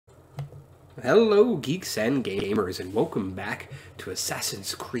Hello, geeks and gamers, and welcome back to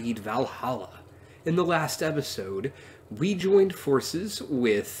Assassin's Creed Valhalla. In the last episode, we joined forces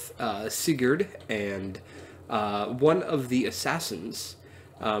with Sigurd and one of the assassins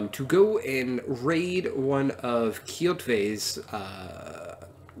to go and raid one of Kjotve's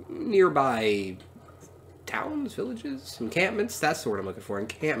nearby towns, villages, encampments. That's the word I'm looking for,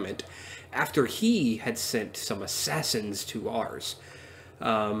 encampment, after he had sent some assassins to ours.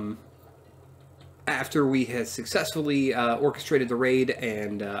 After we had successfully orchestrated the raid,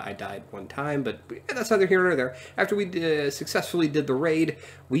 and I died one time, but that's neither here nor there. After we successfully did the raid,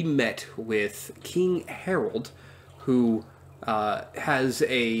 we met with King Harold, who has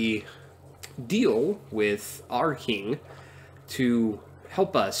a deal with our king to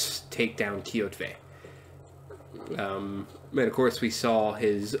help us take down Kjotve. And of course, we saw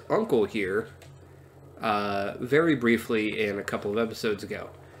his uncle here very briefly in a couple of episodes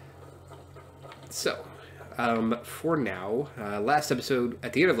ago. So, for now, last episode,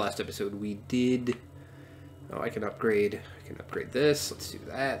 at the end of last episode, we did... Oh, I can upgrade this. Let's do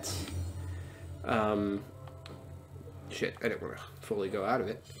that. Shit, I didn't want to fully go out of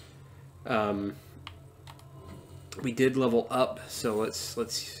it. We did level up, so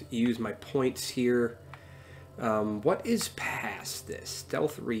let's use my points here. What is past this?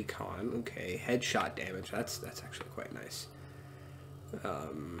 Stealth recon. Okay, headshot damage. That's actually quite nice.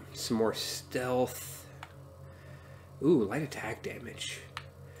 Some more stealth. Ooh, light attack damage.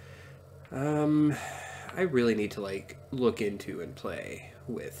 I really need to, like, look into and play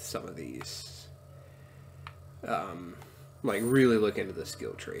with some of these. Like, really look into the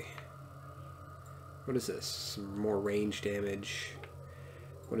skill tree. What is this? Some more range damage.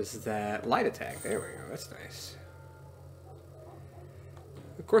 What is that? Light attack. There we go. That's nice.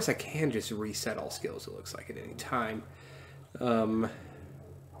 Of course, I can just reset all skills, it looks like, at any time.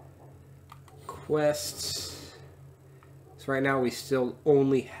 Quests. So right now we still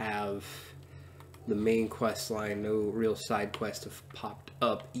only have the main quest line. No real side quests have popped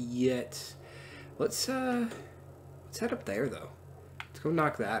up yet. Let's head up there though. Let's go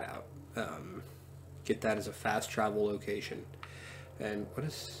knock that out. Get that as a fast travel location. And what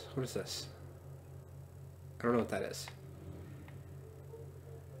is this? I don't know what that is.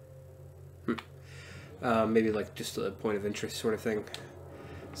 Maybe like just a point of interest sort of thing.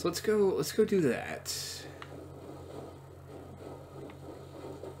 So let's go do that.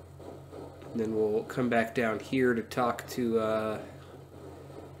 And then we'll come back down here to talk to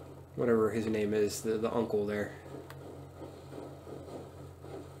whatever his name is, the uncle there.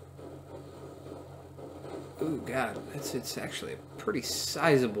 Ooh, God, it's actually a pretty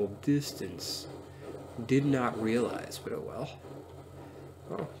sizable distance. Did not realize, but oh well.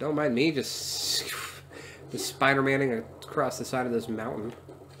 Oh, don't mind me, just Spider-Manning across the side of this mountain.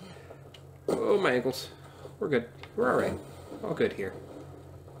 Oh, my ankles. We're good. We're alright. All good here.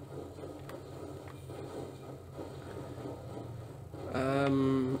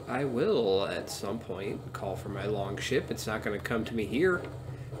 I will, at some point, call for my longship. It's not going to come to me here.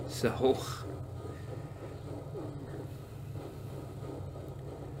 So...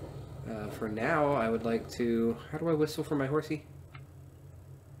 for now, I would like to... How do I whistle for my horsey?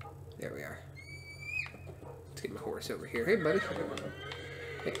 There we are. Let's get my horse over here. Hey, buddy.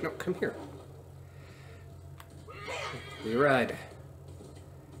 Hey, no, come here. We ride.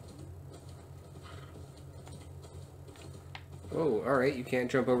 Oh, alright, you can't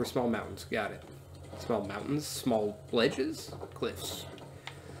jump over small mountains. Got it. Small mountains, small ledges, cliffs,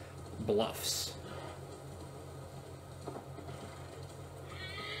 bluffs.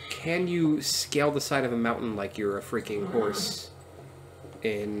 Can you scale the side of a mountain like you're a freaking horse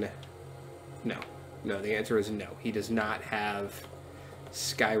in... No. No, the answer is no. He does not have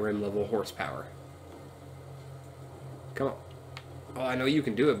Skyrim level horsepower. Come on. Oh, I know you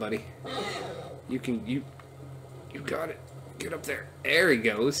can do it, buddy. You got it. Get up there. There he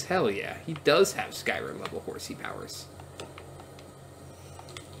goes. Hell yeah. He does have Skyrim level horsey powers.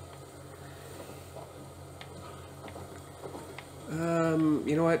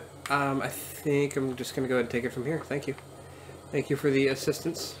 You know what? I think I'm just gonna go ahead and take it from here. Thank you. Thank you for the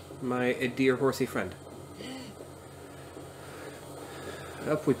assistance, my dear horsey friend.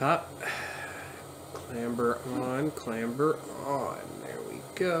 Up we pop. Clamber on, clamber on. There we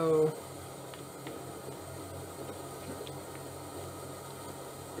go.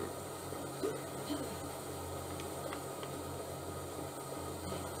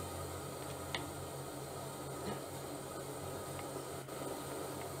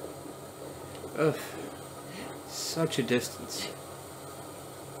 Ugh. Such a distance.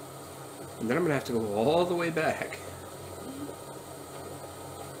 And then I'm gonna have to go all the way back.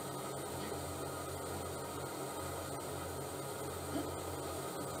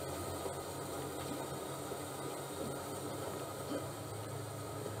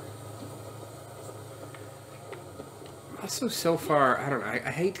 Also, so far, I don't know,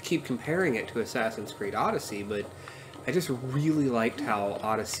 I hate to keep comparing it to Assassin's Creed Odyssey, but I just really liked how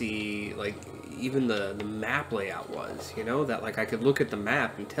Odyssey, like, even the map layout was, you know? That, like, I could look at the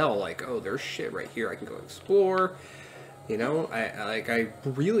map and tell, like, oh, there's shit right here I can go explore, you know? I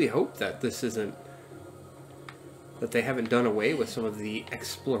really hope that this isn't, that they haven't done away with some of the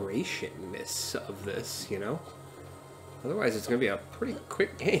exploration-ness of this, you know? Otherwise, it's going to be a pretty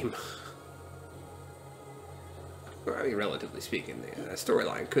quick game. I mean, relatively speaking, the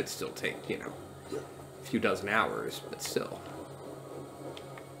storyline could still take, you know, a few dozen hours, but still.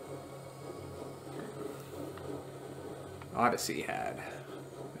 Odyssey had.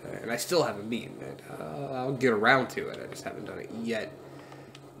 And I still haven't beaten it. I'll get around to it, I just haven't done it yet.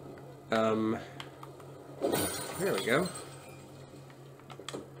 There we go.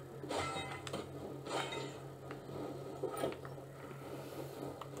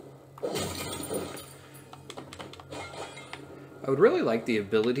 I would really like the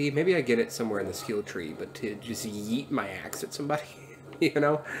ability, maybe I get it somewhere in the skill tree, but to just yeet my axe at somebody, you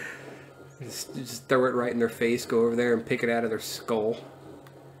know? Just throw it right in their face, go over there and pick it out of their skull.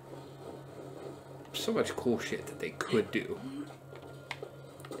 So much cool shit that they could do.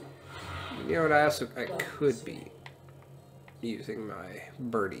 You know what, I could be using my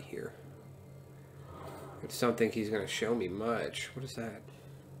birdie here. I just don't think he's going to show me much. What is that?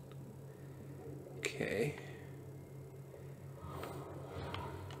 Okay.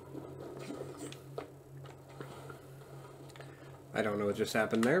 I don't know what just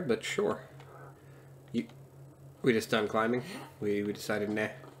happened there, but sure. We just done climbing. We decided, nah.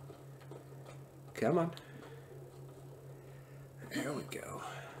 Come on. There we go.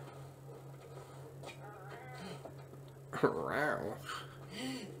 Wow.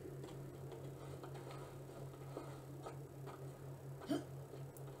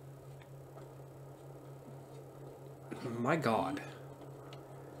 My God.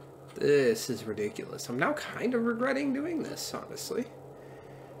 This is ridiculous. I'm now kind of regretting doing this, honestly.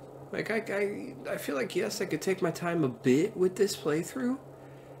 Like, I feel like, yes, I could take my time a bit with this playthrough.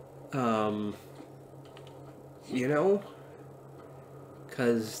 You know?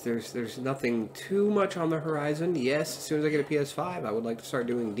 Because there's nothing too much on the horizon. Yes, as soon as I get a PS5, I would like to start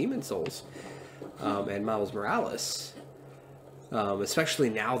doing Demon Souls. And Miles Morales. Especially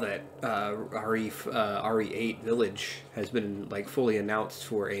now that RE8 Village has been like fully announced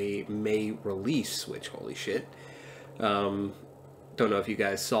for a May release, which holy shit. Don't know if you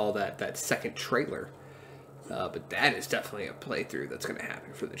guys saw that second trailer, but that is definitely a playthrough that's going to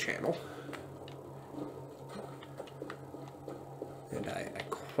happen for the channel. And I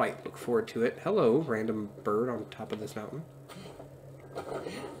quite look forward to it. Hello, random bird on top of this mountain.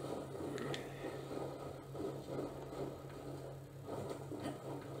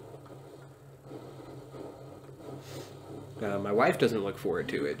 My wife doesn't look forward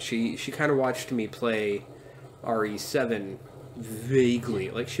to it. She kind of watched me play RE7 vaguely.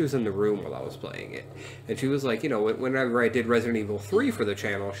 Like, she was in the room while I was playing it. And she was like, you know, whenever I did Resident Evil 3 for the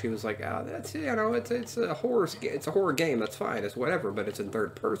channel, she was like, oh, that's, you know, it's a horror game, that's fine, it's whatever, but it's in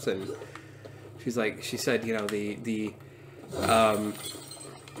third person. She's like, she said, you know, the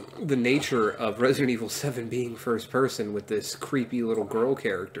nature of Resident Evil 7 being first person with this creepy little girl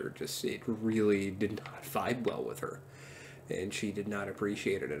character, just, it really did not vibe well with her. And she did not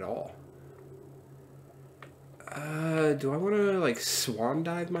appreciate it at all. Do I want to, like, swan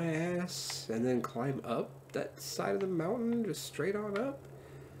dive my ass and then climb up that side of the mountain, just straight on up?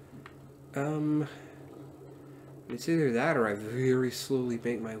 It's either that or I very slowly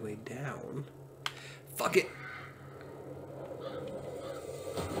make my way down. Fuck it!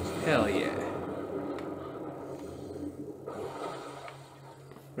 Hell yeah.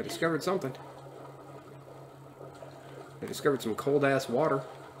 I discovered something. I discovered some cold-ass water.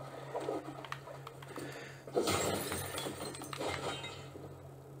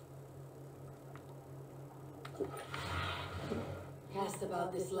 Cast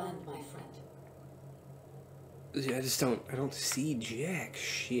about this land, my friend. Yeah, I don't see jack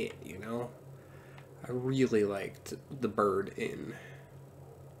shit, you know? I really liked the bird in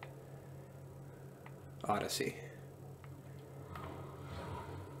Odyssey.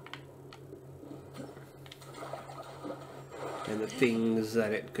 And the things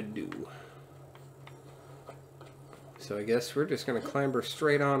that it could do. So I guess we're just going to clamber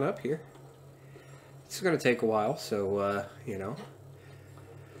straight on up here. It's going to take a while, so, you know.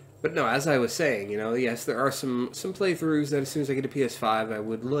 But no, as I was saying, you know, yes, there are some playthroughs that as soon as I get a PS5, I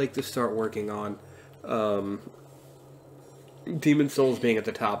would like to start working on. Demon Souls being at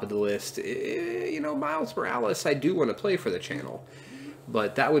the top of the list. You know, Miles Morales, I do want to play for the channel.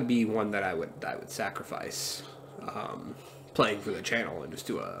 But that would be one that I would sacrifice. playing for the channel and just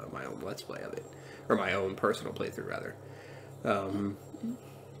do my own Let's Play of it. Or my own personal playthrough, rather.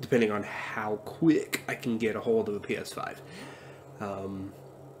 Depending on how quick I can get a hold of a PS5.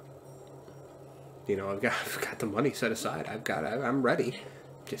 You know, I've got the money set aside. I'm ready.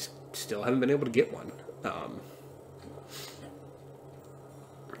 Just still haven't been able to get one.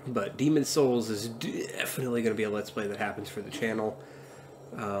 But Demon's Souls is definitely going to be a Let's Play that happens for the channel.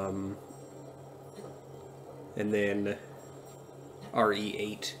 And then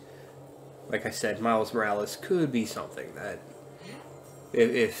RE8. Like I said, Miles Morales could be something that,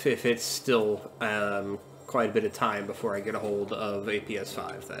 if it's still quite a bit of time before I get a hold of a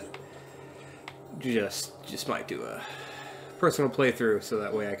PS5, that just might do a personal playthrough so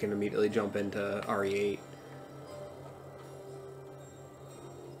that way I can immediately jump into RE8.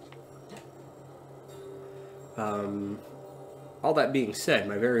 All that being said,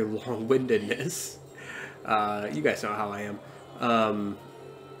 my very long-windedness, you guys know how I am.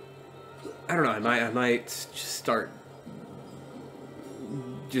 I don't know, I might just start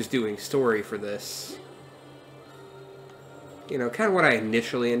just doing story for this. You know, kind of what I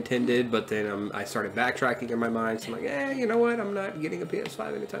initially intended, but then I started backtracking in my mind, so I'm like, you know what, I'm not getting a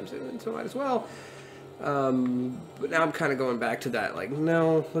PS5 anytime soon, so might as well. But now I'm kind of going back to that, like,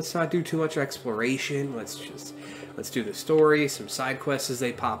 no, let's not do too much exploration, let's do the story, some side quests as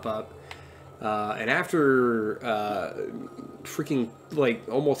they pop up. And after freaking, like,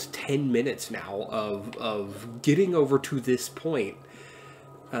 almost 10 minutes now of getting over to this point,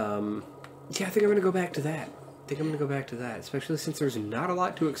 yeah, I think I'm going to go back to that. Especially since there's not a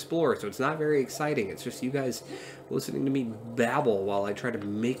lot to explore, so it's not very exciting. It's just you guys listening to me babble while I try to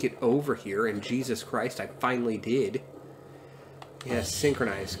make it over here, and Jesus Christ, I finally did. Yeah,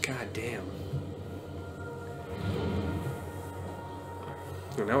 synchronize. God damn.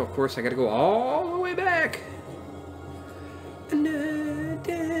 And now, of course, I gotta go all the way back.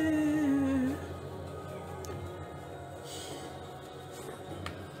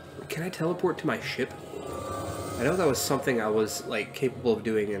 Can I teleport to my ship? I know that was something I was, like, capable of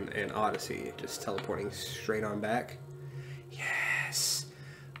doing in Odyssey. Just teleporting straight on back. Yes!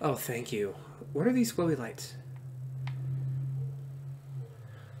 Oh, thank you. What are these glowy lights?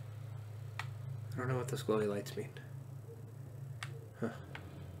 I don't know what those glowy lights mean. Huh.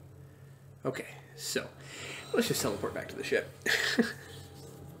 Okay, so let's just teleport back to the ship.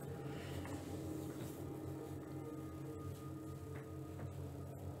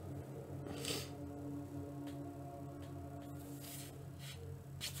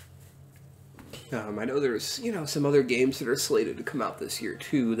 I know there's, you know, some other games that are slated to come out this year,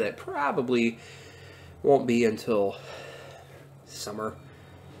 too, that probably won't be until summer.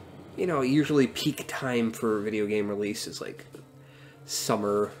 You know, usually peak time for video game release is, like,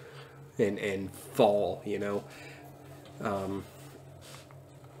 summer and fall, you know.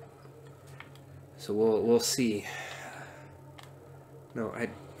 So we'll see. No, I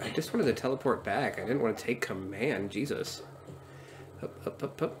just wanted to teleport back. I didn't want to take command. Jesus.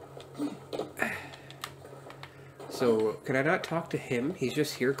 Up. So, can I not talk to him? He's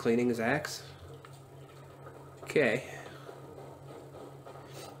just here cleaning his axe? Okay.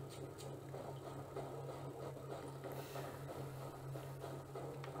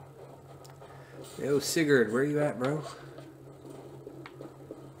 Yo, Sigurd, where you at, bro?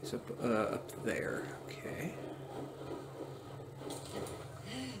 He's up there. Okay.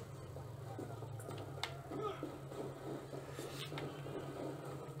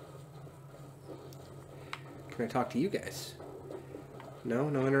 Can I talk to you guys? No?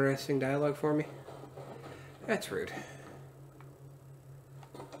 No interesting dialogue for me? That's rude.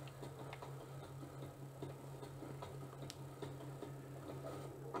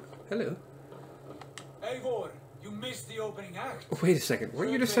 Hello. Eivor, you missed the opening act. Wait a second.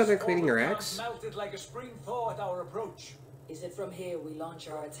 Weren't you just out there cleaning your axe? Melted like a spring thaw at our approach. Is it from here we launch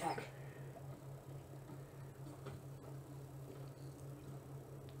our attack?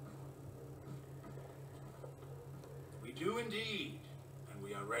 We do indeed, and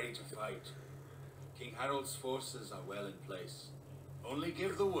we are ready to fight. King Harold's forces are well in place. Only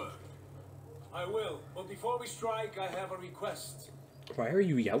give the word. I will, but before we strike, I have a request. Why are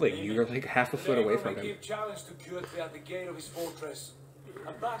you yelling? You're like half a foot away from him. Give challenge to Kjotve at the gate of his fortress.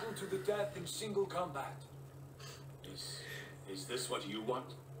 A battle to the death in single combat. Is this what you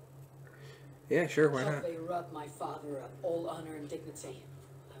want? Yeah, sure, why not? Kjotve robbed my father of all honor and dignity.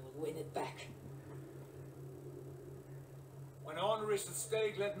 I will win it back. When honor is at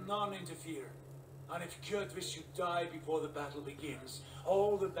stake, let none interfere. And if Kjotve should die before the battle begins,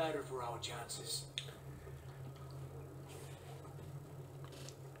 all the better for our chances.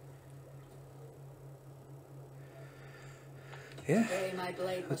 Yeah. Today my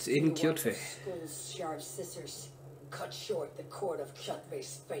blade What's must be in one of Kjotve? Skull's sharp scissors. Cut short the cord of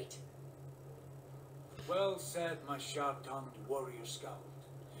Kjotve's fate. Well said, my sharp-tongued warrior scout.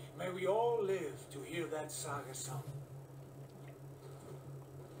 May we all live to hear that saga sung.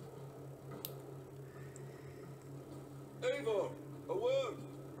 Eivor, a word.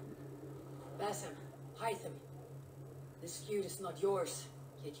 Basim, Hytham. This feud is not yours,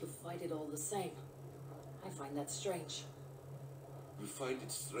 yet you fight it all the same. I find that strange. You find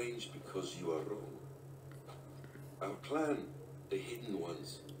it strange because you are wrong. Our clan, the Hidden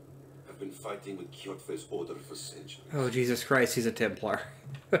Ones, have been fighting with Kjotve's order for centuries. Oh, Jesus Christ, he's a Templar.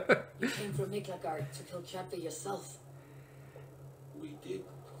 You came from Miklagard to kill Kjotve yourself. We did.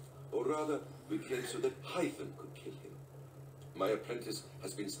 Or rather, we came so that Hytham could kill him. My apprentice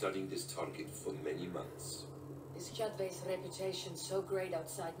has been studying this target for many months. Is Kjotve's reputation so great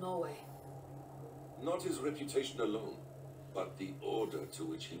outside Norway? Not his reputation alone, but the order to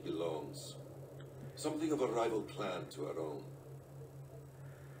which he belongs. Something of a rival clan to our own.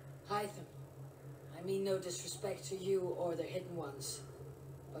 Hytham, I mean no disrespect to you or the Hidden Ones,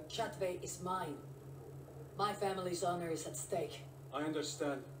 but Kjotve is mine. My family's honor is at stake. I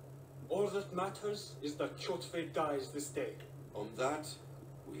understand. All that matters is that Kjotve dies this day. On that,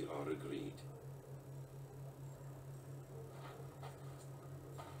 we are agreed.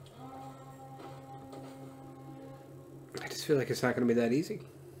 I just feel like it's not going to be that easy.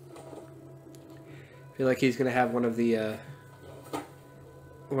 I feel like he's going to have one of the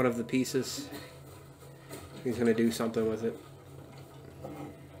pieces. He's going to do something with it.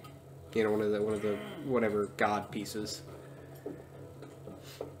 You know, one of the whatever god pieces.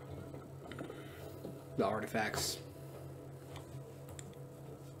 The artifacts.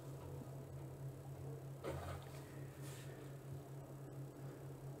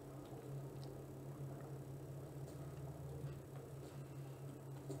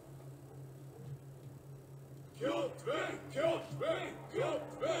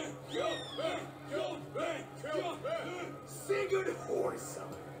 Sigurd Horsam.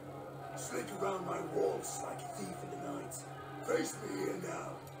 Slink around my walls like a thief in the night. Face me here now.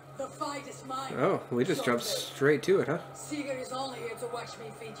 The fight is mine. Oh, we just jumped straight to it, huh? Sigurd is only here to watch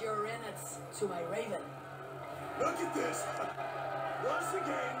me feed your innards to my raven. Look at this. Once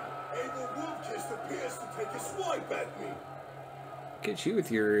again, Abel Wolfkiss appears to take a swipe at me. Look at you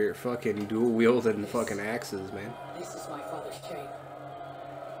with your fucking dual-wielding fucking axes, man. This is my father's chain.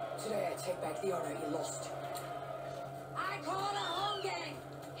 Today I take back the honor he lost. I call a home game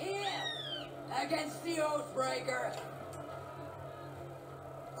here against the Oathbreaker.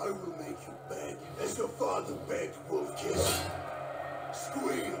 I will make you beg as your father begged Wolfkiss.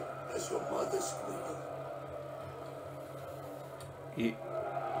 Squeal as your mother squealed. You're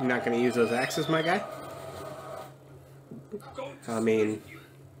not gonna use those axes, my guy? I mean,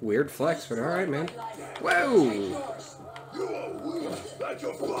 weird flex, but alright, man. Whoa! You are weak like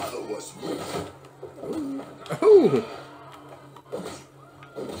your father was weak. Oh!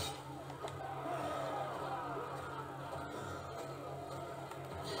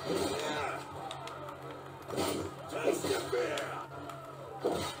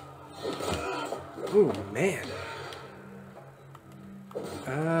 Oh, man.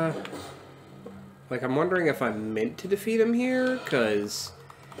 Like, I'm wondering if I'm meant to defeat him here, because...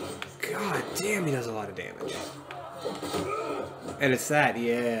 God damn, he does a lot of damage. And it's that,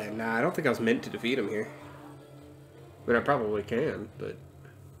 yeah. Nah, I don't think I was meant to defeat him here. But I probably can, but...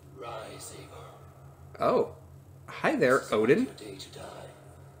 Rise, Eivor. Oh. Hi there, Odin. Day to die.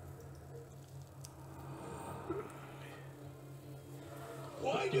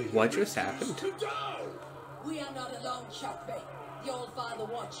 What just happened? We are not alone, Kjotve. The old father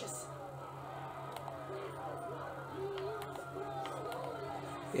watches.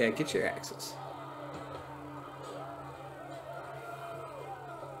 Yeah, get your axes.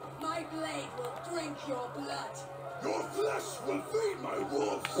 My blade will drink your blood. Your flesh will feed my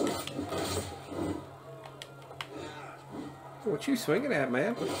wolves. What you swinging at,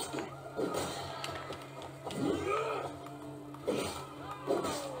 man?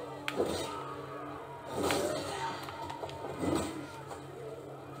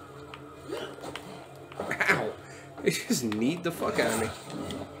 Ow! They just kneed the fuck out of me.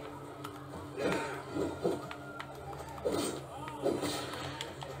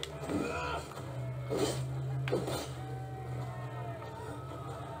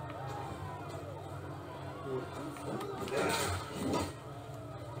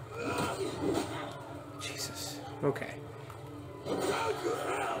 Jesus. Okay.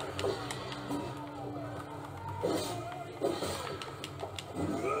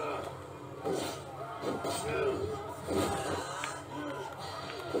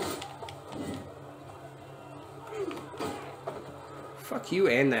 Fuck you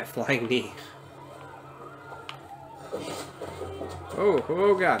and that flying knee. Oh,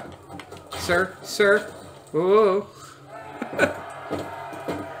 oh god. Sir, sir. Whoa.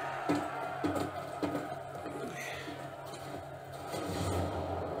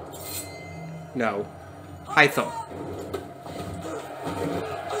 No. Hytham.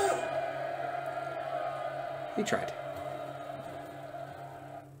 He tried.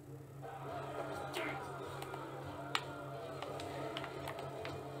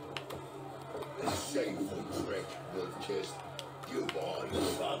 A shameful trick, Wolf-Kissed. You are your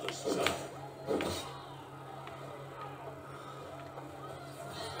father's son.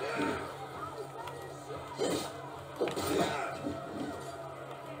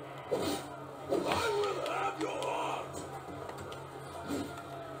 I will have your heart.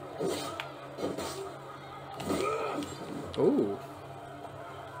 Ooh.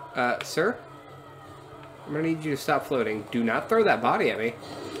 Sir? I'm gonna need you to stop floating. Do not throw that body at me.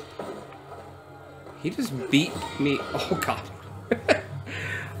 He just beat me. Oh, God.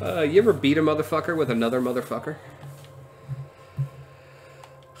 You ever beat a motherfucker with another motherfucker?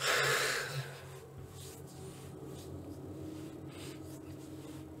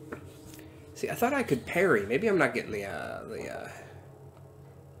 See, I thought I could parry. Maybe I'm not getting the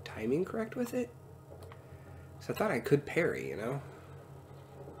timing correct with it. So I thought I could parry, you know?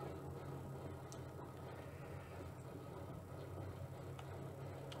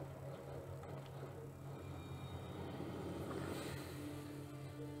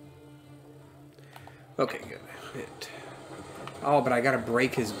 Okay, good. Hit. Oh, but I gotta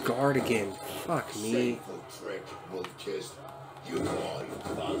break his guard again. Fuck me. Shameful trick, Wolf-Kissed. You are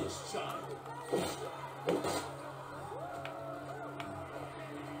your father's son.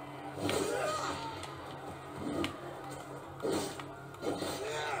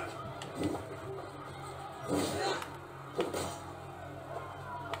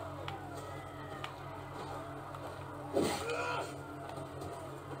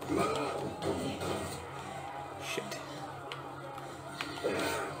 Shit.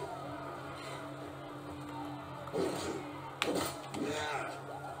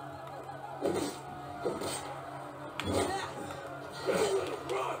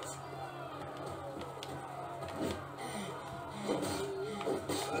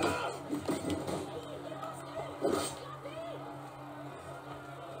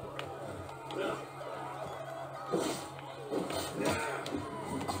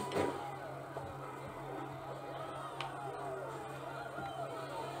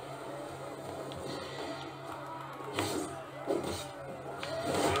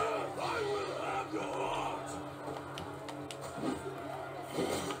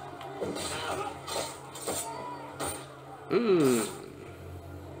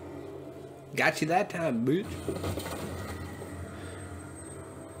 Got you that time, bitch.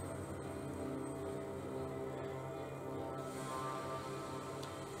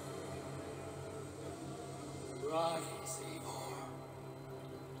 Rise, Eivor.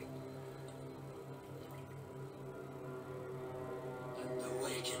 And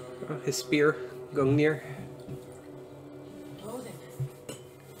awaken. Oh, his spear, Gungnir. Odin.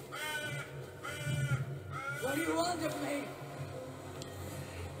 What do you want of me?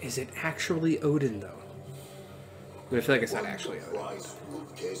 Is it actually Odin, though? I mean, I feel like it's not actually Odin. Christ,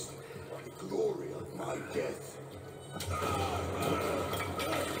 Wolf-Kissed. The glory of my death.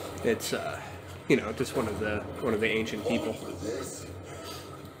 It's, you know, just one of the ancient people. For this.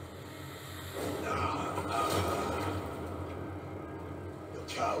 Your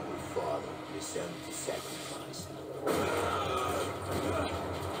coward father descended to sacrifice.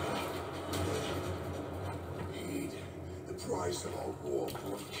 Heed the price of our war,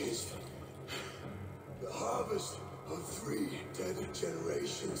 Wolf-Kissed. The harvest of 3 dead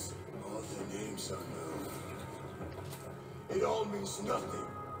generations. All their names unknown. It all means nothing.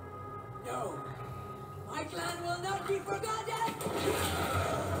 No. My clan will not be forgotten!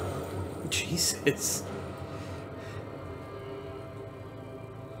 Jesus.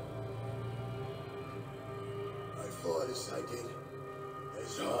 I fought as I did,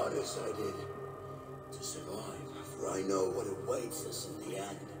 as hard as I did, to survive, for I know what awaits us in the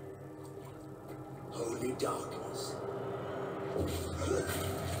end. Holy darkness.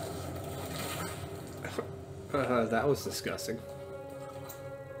 That was disgusting.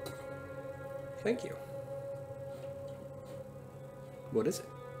 Thank you. What is it?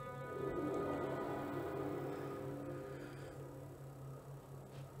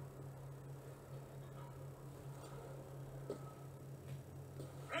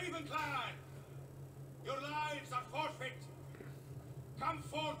 Ravenclan! Your lives are forfeit. Come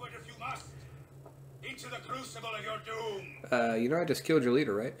forward if you must. Into the crucible of your doom! You know I just killed your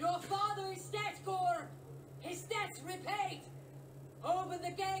leader, right? Your father is dead, Gore. His debt's repaid. Open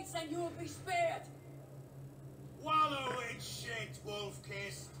the gates and you will be spared. Wallow in shit,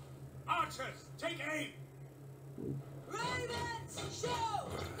 wolf-kissed! Archers, take aim! Ravens, show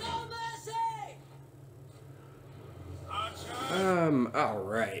no mercy. Archers!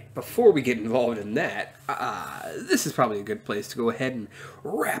 Alright. Before we get involved in that, this is probably a good place to go ahead and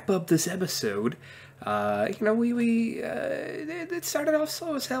wrap up this episode. You know, it started off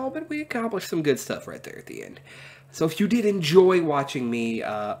slow as hell, but we accomplished some good stuff right there at the end. So if you did enjoy watching me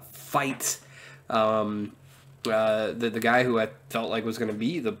fight the guy who I felt like was going to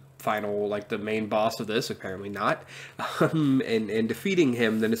be the final, like the main boss of this, apparently not, and defeating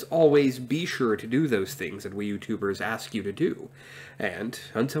him, then as always, be sure to do those things that we YouTubers ask you to do. And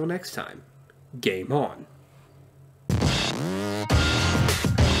until next time, game on.